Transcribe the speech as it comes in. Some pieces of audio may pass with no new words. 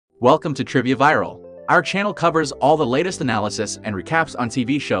Welcome to Trivia Viral. Our channel covers all the latest analysis and recaps on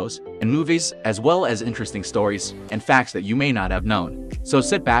TV shows and movies, as well as interesting stories and facts that you may not have known. So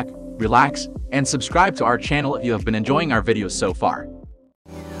sit back, relax, and subscribe to our channel if you have been enjoying our videos so far.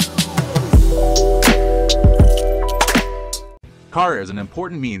 Car is an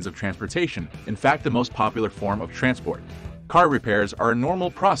important means of transportation, in fact the most popular form of transport. Car repairs are a normal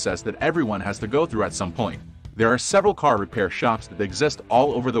process that everyone has to go through at some point. There are several car repair shops that exist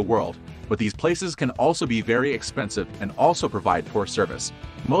all over the world, but these places can also be very expensive and also provide poor service.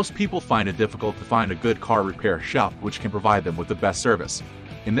 Most people find it difficult to find a good car repair shop which can provide them with the best service.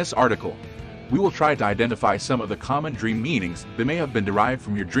 In this article, we will try to identify some of the common dream meanings that may have been derived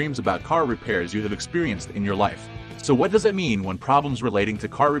from your dreams about car repairs you have experienced in your life. So what does it mean when problems relating to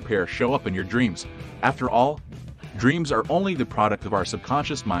car repair show up in your dreams? After all, dreams are only the product of our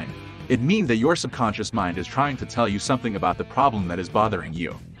subconscious mind. It means that your subconscious mind is trying to tell you something about the problem that is bothering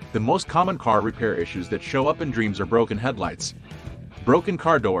you. The most common car repair issues that show up in dreams are broken headlights, broken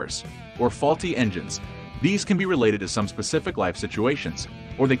car doors, or faulty engines. These can be related to some specific life situations,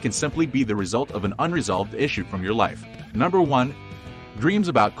 or they can simply be the result of an unresolved issue from your life. Number 1. Dreams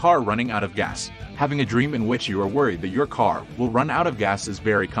about car running out of gas. Having a dream in which you are worried that your car will run out of gas is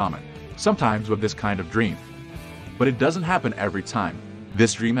very common, sometimes with this kind of dream. But it doesn't happen every time.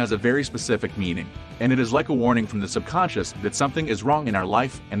 This dream has a very specific meaning, and it is like a warning from the subconscious that something is wrong in our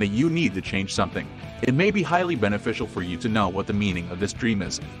life and that you need to change something. It may be highly beneficial for you to know what the meaning of this dream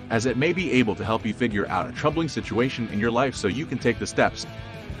is, as it may be able to help you figure out a troubling situation in your life so you can take the steps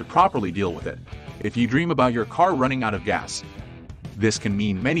to properly deal with it. If you dream about your car running out of gas, this can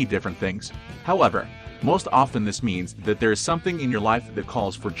mean many different things. However, most often this means that there is something in your life that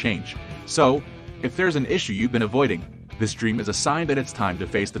calls for change. So, if there's an issue you've been avoiding, this dream is a sign that it's time to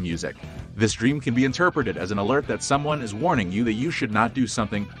face the music. This dream can be interpreted as an alert that someone is warning you that you should not do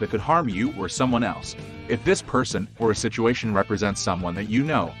something that could harm you or someone else. If this person or a situation represents someone that you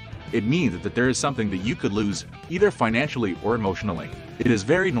know, it means that there is something that you could lose, either financially or emotionally. It is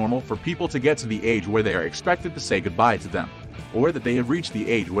very normal for people to get to the age where they are expected to say goodbye to them, or that they have reached the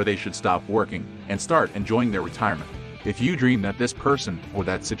age where they should stop working and start enjoying their retirement. If you dream that this person or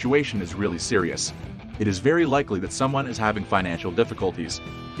that situation is really serious, it is very likely that someone is having financial difficulties.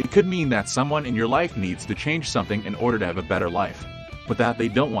 It could mean that someone in your life needs to change something in order to have a better life, but that they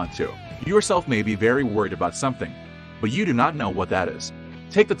don't want to. You yourself may be very worried about something, but you do not know what that is.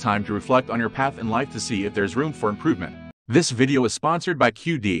 Take the time to reflect on your path in life to see if there's room for improvement. This video is sponsored by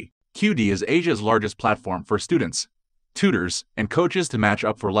QD. QD is Asia's largest platform for students, tutors, and coaches to match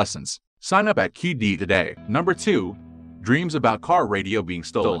up for lessons. Sign up at QD today. Number 2. Dreams about car radio being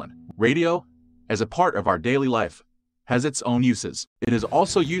stolen. Radio, as a part of our daily life, has its own uses. It is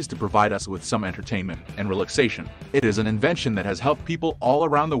also used to provide us with some entertainment and relaxation. It is an invention that has helped people all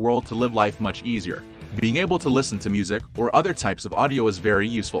around the world to live life much easier. Being able to listen to music or other types of audio is very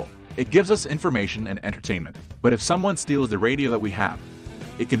useful. It gives us information and entertainment. But if someone steals the radio that we have,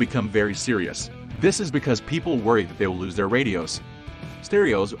 it can become very serious. This is because people worry that they will lose their radios,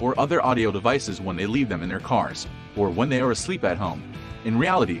 stereos, or other audio devices when they leave them in their cars, or when they are asleep at home. In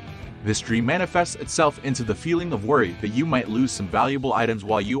reality, this dream manifests itself into the feeling of worry that you might lose some valuable items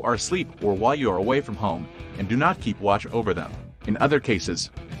while you are asleep or while you are away from home and do not keep watch over them. In other cases,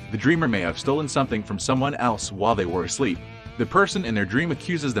 the dreamer may have stolen something from someone else while they were asleep. The person in their dream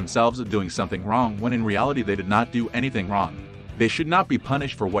accuses themselves of doing something wrong when in reality they did not do anything wrong. They should not be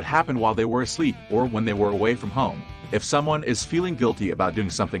punished for what happened while they were asleep or when they were away from home. If someone is feeling guilty about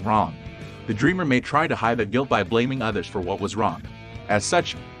doing something wrong, the dreamer may try to hide the guilt by blaming others for what was wrong. As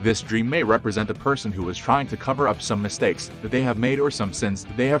such, this dream may represent a person who is trying to cover up some mistakes that they have made or some sins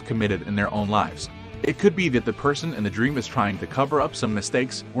that they have committed in their own lives. It could be that the person in the dream is trying to cover up some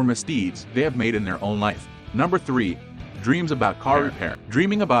mistakes or misdeeds they have made in their own life. Number 3. Dreams about car repair.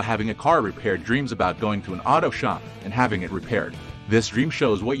 Dreaming about having a car repaired dreams about going to an auto shop and having it repaired. This dream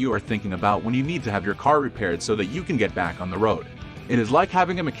shows what you are thinking about when you need to have your car repaired so that you can get back on the road. It is like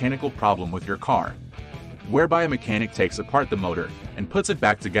having a mechanical problem with your car, whereby a mechanic takes apart the motor and puts it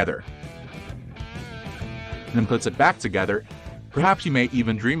back together. Perhaps you may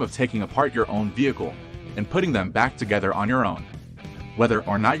even dream of taking apart your own vehicle and putting them back together on your own. Whether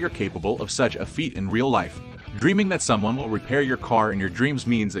or not you're capable of such a feat in real life, dreaming that someone will repair your car in your dreams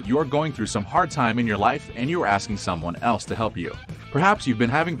means that you are going through some hard time in your life and you are asking someone else to help you. Perhaps you've been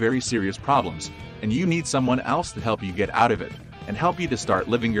having very serious problems and you need someone else to help you get out of it and help you to start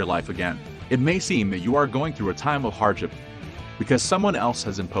living your life again. It may seem that you are going through a time of hardship because someone else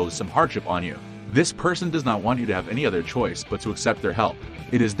has imposed some hardship on you. This person does not want you to have any other choice but to accept their help.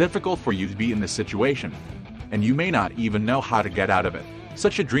 It is difficult for you to be in this situation, and you may not even know how to get out of it.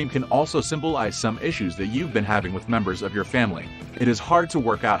 Such a dream can also symbolize some issues that you've been having with members of your family. It is hard to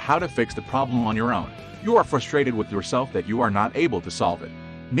work out how to fix the problem on your own. You are frustrated with yourself that you are not able to solve it.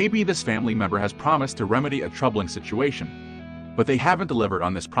 Maybe this family member has promised to remedy a troubling situation, but they haven't delivered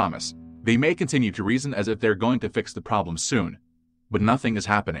on this promise. They may continue to reason as if they're going to fix the problem soon, but nothing is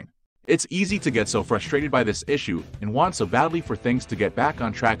happening. It's easy to get so frustrated by this issue and want so badly for things to get back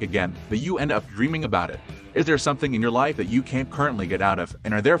on track again that you end up dreaming about it. Is there something in your life that you can't currently get out of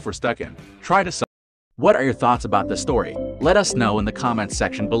and are therefore stuck in? Try to solve. What are your thoughts about this story? Let us know in the comments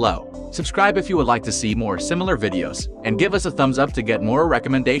section below. Subscribe if you would like to see more similar videos, and give us a thumbs up to get more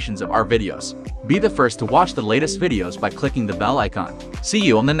recommendations of our videos. Be the first to watch the latest videos by clicking the bell icon. See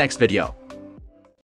you on the next video.